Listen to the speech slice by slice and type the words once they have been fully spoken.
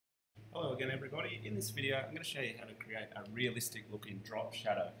Hello again everybody. In this video I'm going to show you how to create a realistic looking drop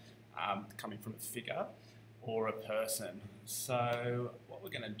shadow coming from a figure or a person. So what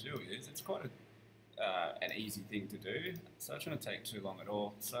we're going to do is, it's quite an easy thing to do, so it shouldn't take too long at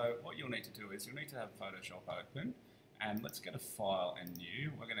all. So what you'll need to do is you'll need to have Photoshop open, and let's get a file and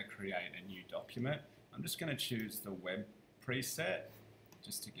new. We're going to create a new document. I'm just going to choose the web preset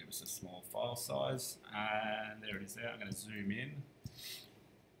just to give us a small file size, and there it is there. I'm going to zoom in.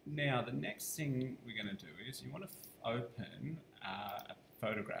 Now the next thing we're going to do is you want to open a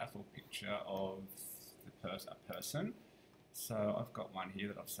photograph or picture of a person. So I've got one here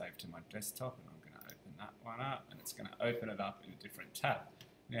that I've saved to my desktop, and I'm going to open that one up, and it's going to open it up in a different tab.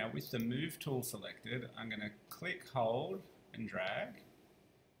 Now with the move tool selected, I'm going to click, hold and drag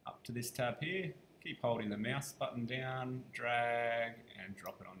up to this tab here. Keep holding the mouse button down, drag and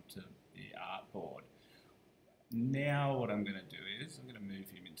drop it onto the artboard. Now what I'm going to do is I'm going to move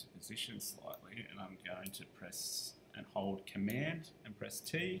him into position slightly, and I'm going to press and hold Command and press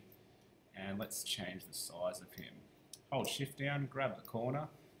T, and let's change the size of him. Hold Shift down, grab the corner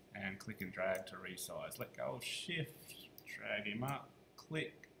and click and drag to resize. Let go of Shift, drag him up,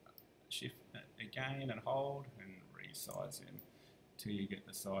 click, Shift again and hold and resize him till you get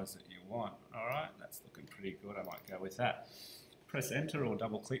the size that you want. Alright, that's looking pretty good. I might go with that. Press Enter or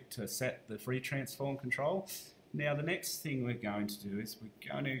double click to set the free transform control. Now the next thing we're going to do is we're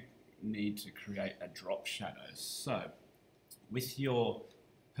going to need to create a drop shadow. So with your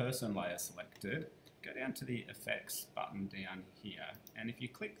person layer selected, go down to the effects button down here, and if you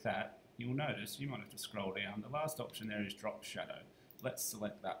click that, you'll notice you might have to scroll down. The last option there is drop shadow. Let's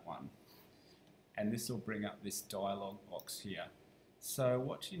select that one, and this will bring up this dialog box here. So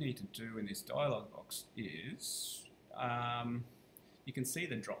what you need to do in this dialog box is you can see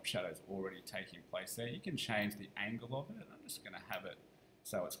the drop shadows already taking place there. You can change the angle of it. I'm just going to have it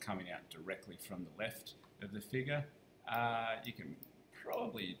so it's coming out directly from the left of the figure. You can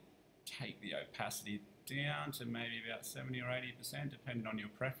probably take the opacity down to maybe about 70 or 80% depending on your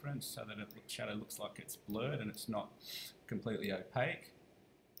preference, so that the shadow looks like it's blurred and it's not completely opaque.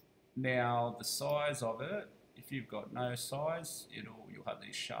 Now the size of it, if you've got no size, you'll have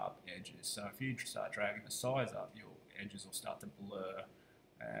these sharp edges. So if you start dragging the size up, your edges will start to blur,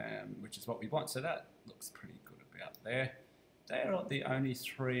 which is what we want. So that looks pretty good about there. They are the only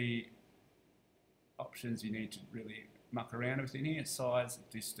three options you need to really muck around with in here: size,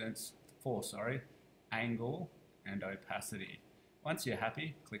 distance, angle and opacity. Once you're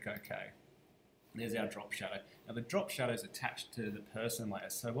happy, click OK. There's our drop shadow. Now the drop shadow is attached to the person layer,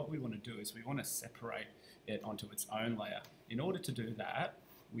 so what we want to do is we want to separate it onto its own layer. In order to do that,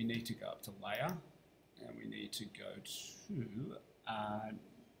 we need to go up to Layer, and we need to go to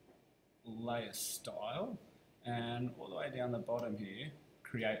Layer Style, and all the way down the bottom here,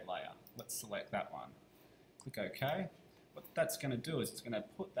 Create Layer. Let's select that one. Click OK. What that's going to do is it's going to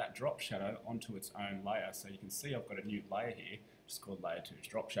put that drop shadow onto its own layer. So you can see I've got a new layer here, which is called Layer 2's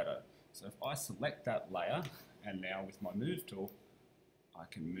Drop Shadow. So if I select that layer, and now with my Move tool, I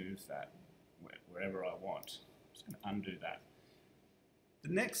can move that wherever I want. I'm just going to undo that. The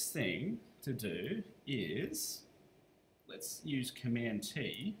next thing to do is, let's use Command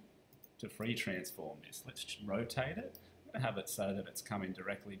T to free transform this. Let's rotate it. I'm going to have it so that it's coming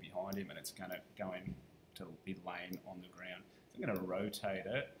directly behind him, and it's going to go in to be laying on the ground. So I'm going to rotate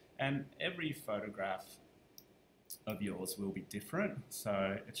it, and every photograph of yours will be different,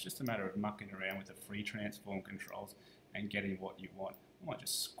 so it's just a matter of mucking around with the free transform controls and getting what you want. I might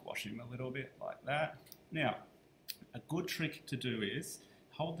just squash him a little bit like that. Now, a good trick to do is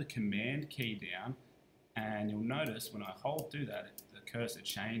hold the Command key down, and you'll notice when I do that, the cursor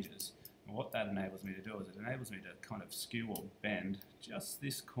changes. And what that enables me to do is it enables me to kind of skew or bend just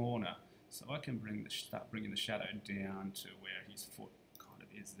this corner, so I can start bringing the shadow down to where his foot kind of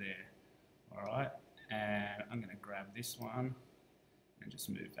is there. Alright, and I'm going to grab this one and just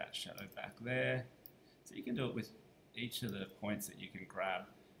move that shadow back there. So you can do it with each of the points that you can grab,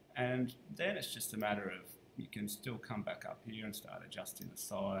 and then it's just a matter of, you can still come back up here and start adjusting the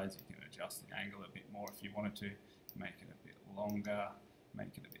size. You can adjust the angle a bit more if you wanted to, make it a bit longer,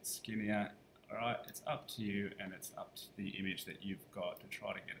 make it a bit skinnier. Alright, it's up to you, and it's up to the image that you've got to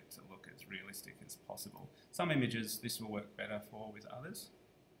try to get it to look as realistic as possible. Some images this will work better for with others.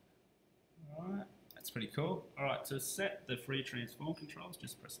 Alright, that's pretty cool. Alright, to set the free transform controls,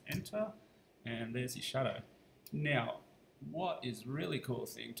 just press Enter, and there's your shadow. Now, what is really cool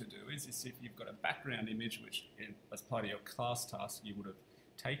thing to do is if you've got a background image, which as part of your class task you would have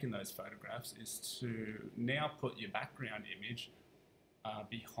taken those photographs, is to now put your background image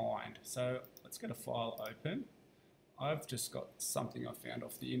behind. So let's get a file open. I've just got something I found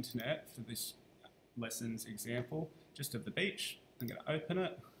off the internet for this lessons example, just of the beach. I'm going to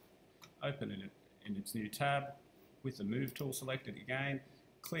open it in its new tab with the move tool selected again,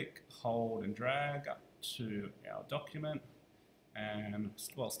 click, hold and drag up to our document, and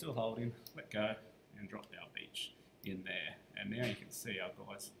while still holding, let go and drop our beach in there. And now you can see our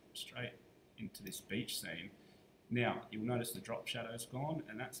guys straight into this beach scene. Now you'll notice the drop shadow's gone,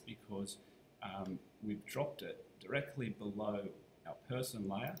 and that's because we've dropped it directly below our person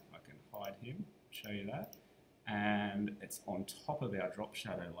layer. I can hide him, show you that, and it's on top of our drop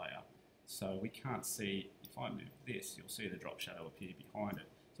shadow layer. So we can't see, if I move this, you'll see the drop shadow appear behind it.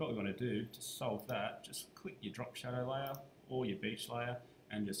 So what we're going to do to solve that, just click your drop shadow layer or your beach layer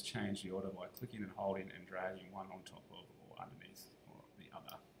and just change the order by clicking and holding and dragging one on top of or underneath or the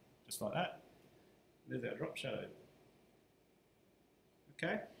other. Just like that. There's our drop shadow.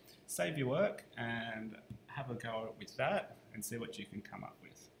 Okay, save your work and have a go with that and see what you can come up with.